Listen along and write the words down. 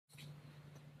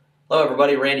Hello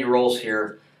everybody, Randy Rowles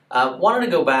here. Wanted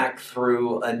to go back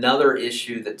through another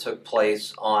issue that took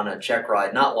place on a check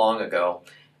ride not long ago,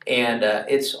 and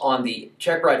it's on the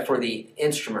check ride for the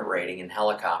instrument rating in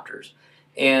helicopters.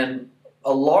 And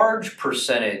a large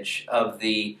percentage of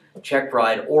the check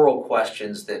ride oral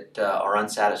questions that are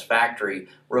unsatisfactory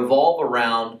revolve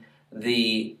around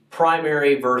the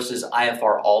primary versus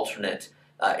IFR alternate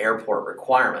airport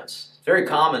requirements. It's very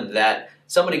common that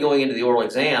somebody going into the oral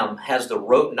exam has the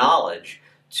rote knowledge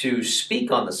to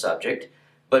speak on the subject,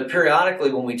 but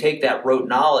periodically when we take that rote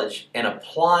knowledge and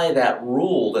apply that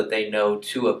rule that they know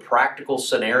to a practical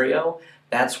scenario,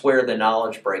 that's where the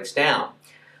knowledge breaks down.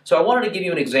 So I wanted to give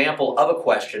you an example of a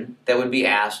question that would be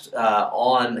asked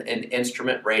on an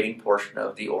instrument rating portion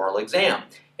of the oral exam.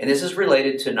 And this is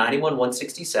related to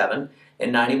 91-167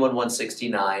 and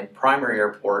 91-169 primary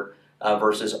airport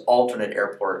versus alternate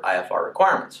airport IFR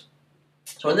requirements.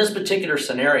 So in this particular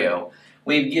scenario,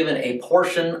 we've given a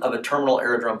portion of a terminal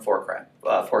aerodrome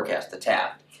forecast, the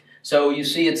TAF. So you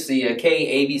see it's the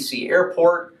KABC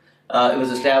airport. It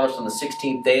was established on the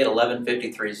 16th day at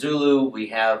 11:53 Zulu. We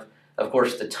have, of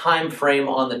course, the time frame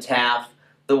on the TAF,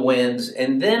 the winds,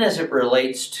 and then as it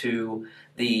relates to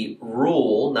the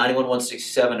rule,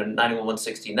 91-167 and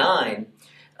 91-169,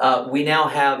 we now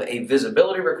have a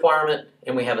visibility requirement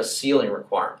and we have a ceiling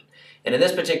requirement. And in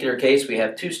this particular case, we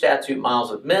have 2 statute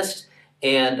miles of mist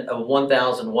and a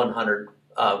 1,100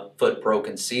 foot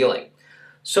broken ceiling.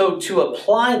 So to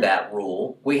apply that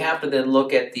rule, we have to then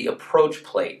look at the approach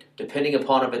plate, depending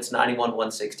upon if it's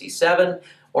 91-167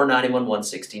 or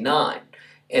 91-169.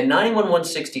 In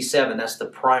 91-167, that's the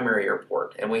primary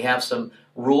airport, and we have some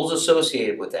rules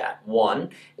associated with that.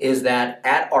 One is that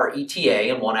at our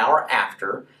ETA and 1 hour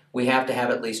after, we have to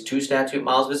have at least 2 statute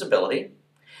miles visibility.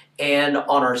 And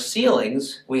on our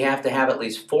ceilings, we have to have at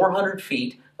least 400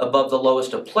 feet above the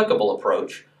lowest applicable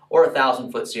approach, or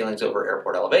 1,000 foot ceilings over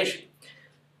airport elevation.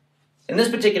 In this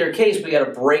particular case, we got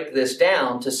to break this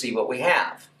down to see what we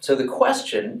have. So the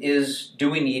question is, do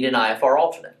we need an IFR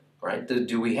alternate, right?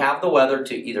 Do we have the weather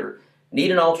to either need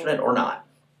an alternate or not?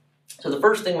 So the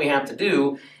first thing we have to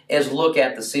do is look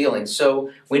at the ceiling.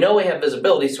 So we know we have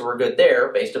visibility, so we're good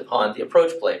there based upon the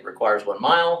approach plate. It requires 1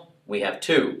 mile, we have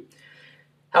 2.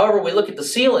 However, we look at the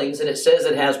ceilings and it says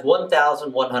it has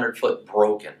 1,100 foot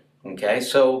broken. Okay,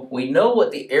 so we know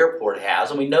what the airport has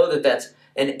and we know that that's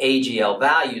an AGL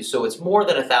value, so it's more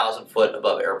than 1,000 foot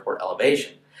above airport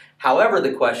elevation. However,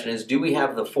 the question is, do we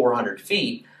have the 400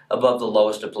 feet above the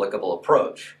lowest applicable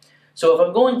approach? So if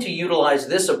I'm going to utilize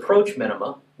this approach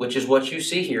minima, which is what you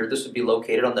see here, this would be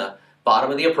located on the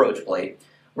bottom of the approach plate,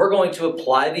 we're going to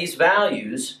apply these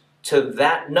values to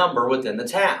that number within the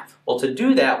TAF. Well, to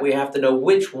do that, we have to know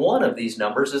which one of these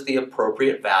numbers is the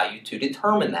appropriate value to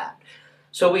determine that.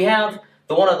 So we have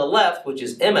the one on the left, which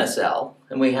is MSL,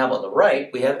 and we have on the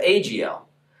right, we have AGL.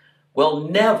 Well,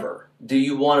 never do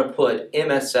you want to put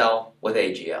MSL with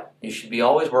AGL. You should be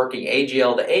always working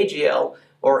AGL to AGL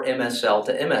or MSL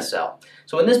to MSL.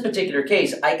 So in this particular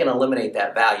case, I can eliminate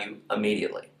that value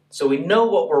immediately. So we know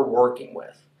what we're working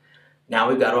with. Now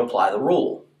we've got to apply the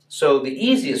rule. So the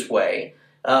easiest way,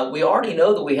 we already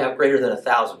know that we have greater than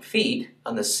 1,000 feet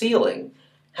on the ceiling.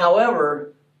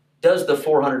 However, does the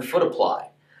 400 foot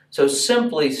apply? So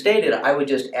simply stated, I would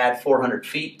just add 400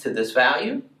 feet to this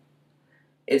value.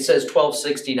 It says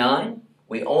 1,269.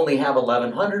 We only have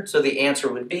 1,100, so the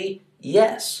answer would be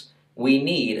yes, we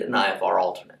need an IFR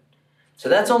alternate. So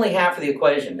that's only half of the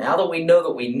equation. Now that we know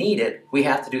that we need it, we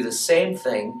have to do the same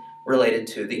thing related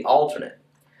to the alternate.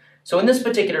 So in this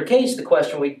particular case, the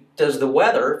question does the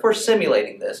weather, if we're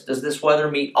simulating this, does this weather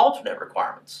meet alternate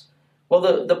requirements?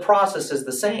 Well, the process is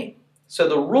the same. So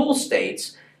the rule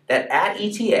states that at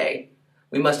ETA,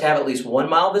 we must have at least 1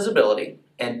 mile visibility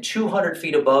and 200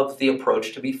 feet above the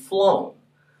approach to be flown.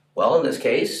 Well, in this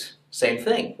case, same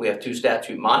thing. We have 2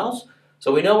 statute miles,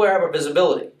 so we know we have our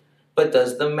visibility. But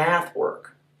does the math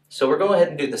work? So we're going ahead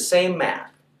and do the same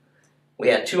math. We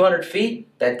had 200 feet,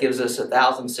 that gives us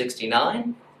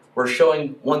 1,069. We're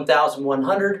showing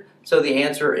 1,100, so the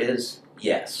answer is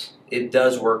yes. It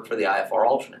does work for the IFR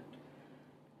alternate.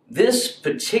 This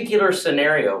particular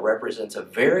scenario represents a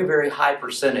very, very high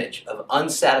percentage of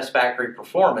unsatisfactory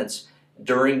performance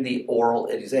during the oral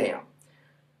exam.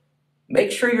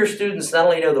 Make sure your students not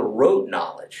only know the rote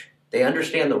knowledge, they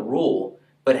understand the rule,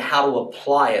 but how to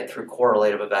apply it through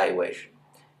correlative evaluation.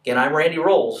 Again, I'm Randy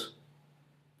Rowles.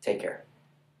 Take care.